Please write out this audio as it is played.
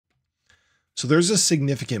So there's a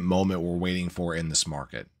significant moment we're waiting for in this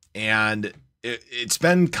market, and it's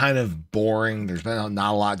been kind of boring. There's been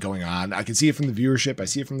not a lot going on. I can see it from the viewership. I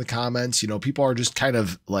see it from the comments. You know, people are just kind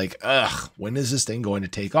of like, ugh, when is this thing going to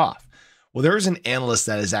take off? Well, there is an analyst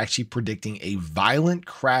that is actually predicting a violent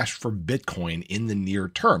crash for Bitcoin in the near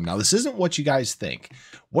term. Now, this isn't what you guys think.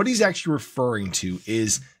 What he's actually referring to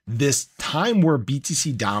is this time where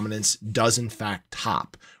BTC dominance does in fact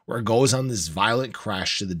top, where it goes on this violent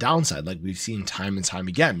crash to the downside, like we've seen time and time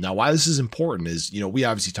again. Now, why this is important is, you know, we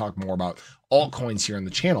obviously talk more about altcoins here on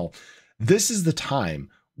the channel. This is the time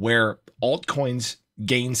where altcoins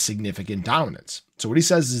gain significant dominance. So what he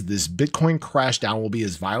says is this Bitcoin crash down will be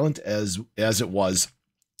as violent as it was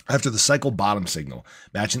after the cycle bottom signal,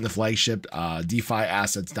 matching the flagship DeFi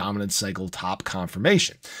assets dominance cycle top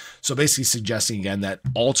confirmation. So basically suggesting again that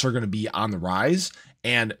alts are going to be on the rise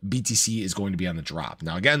and BTC is going to be on the drop.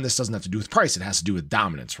 Now, again, this doesn't have to do with price. It has to do with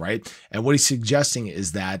dominance, right? And what he's suggesting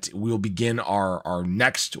is that we'll begin our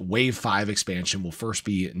next wave 5 expansion will first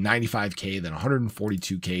be 95K, then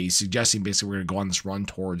 142K. He's suggesting basically we're going to go on this run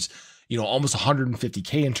towards, you know, almost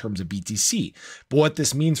 150K in terms of BTC. But what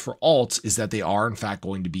this means for alts is that they are in fact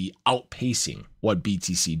going to be outpacing what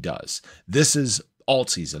BTC does. This is alt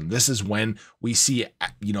season. This is when we see,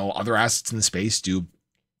 you know, other assets in the space do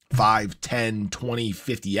 5, 10, 20,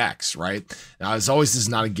 50x, right? Now, as always, this is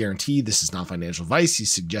not a guarantee. This is not financial advice.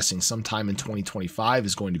 He's suggesting sometime in 2025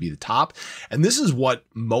 is going to be the top. And this is what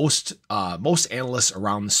most analysts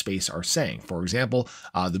around the space are saying. For example,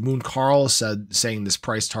 the Moon Carl saying this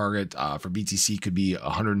price target for BTC could be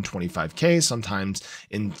 125K sometimes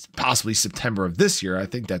in possibly September of this year. I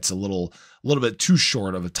think that's a little bit too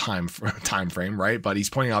short of a time frame, right? But he's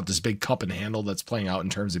pointing out this big cup and handle that's playing out in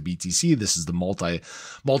terms of BTC. This is the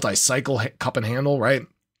multi-cycle cup and handle, right?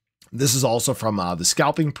 This is also from the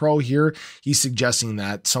Scalping Pro here. He's suggesting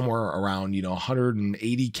that somewhere around, you know,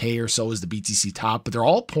 180K or so is the BTC top, but they're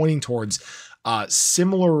all pointing towards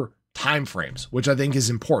similar time frames, which I think is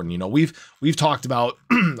important. You know, we've talked about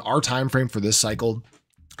our time frame for this cycle.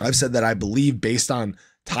 I've said that I believe based on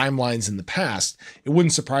timelines in the past, it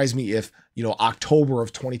wouldn't surprise me if, you know, October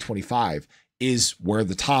of 2025 is where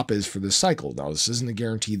the top is for this cycle. Now, this isn't a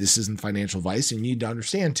guarantee. This isn't financial advice. And you need to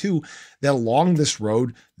understand too, that along this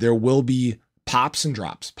road, there will be pops and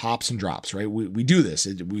drops, right? We do this.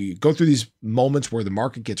 We go through these moments where the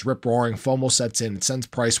market gets rip roaring, FOMO sets in, it sends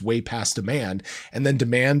price way past demand, and then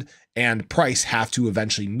demand and price have to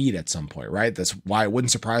eventually meet at some point, right? That's why it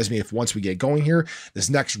wouldn't surprise me if once we get going here, this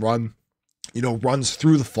next run, you know, runs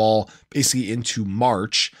through the fall, basically into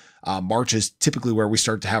March. March is typically where we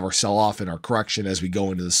start to have our sell-off and our correction as we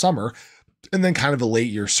go into the summer, and then kind of a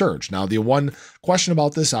late year surge. Now, the one question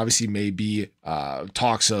about this obviously may be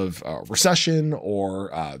talks of recession or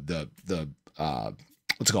what's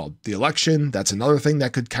it called? The election. That's another thing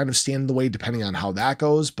that could kind of stand in the way depending on how that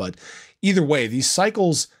goes. But either way, these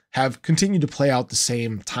cycles have continued to play out the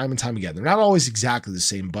same time and time again. They're not always exactly the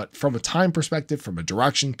same, but from a time perspective, from a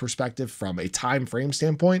direction perspective, from a time frame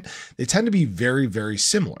standpoint, they tend to be very, very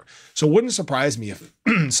similar. So it wouldn't surprise me if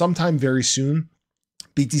sometime very soon,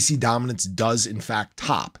 BTC dominance does in fact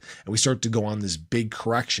top, and we start to go on this big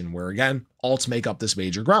correction where, again, alts make up this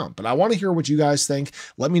major ground. But I want to hear what you guys think.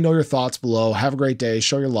 Let me know your thoughts below. Have a great day.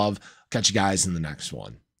 Show your love. Catch you guys in the next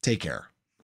one. Take care.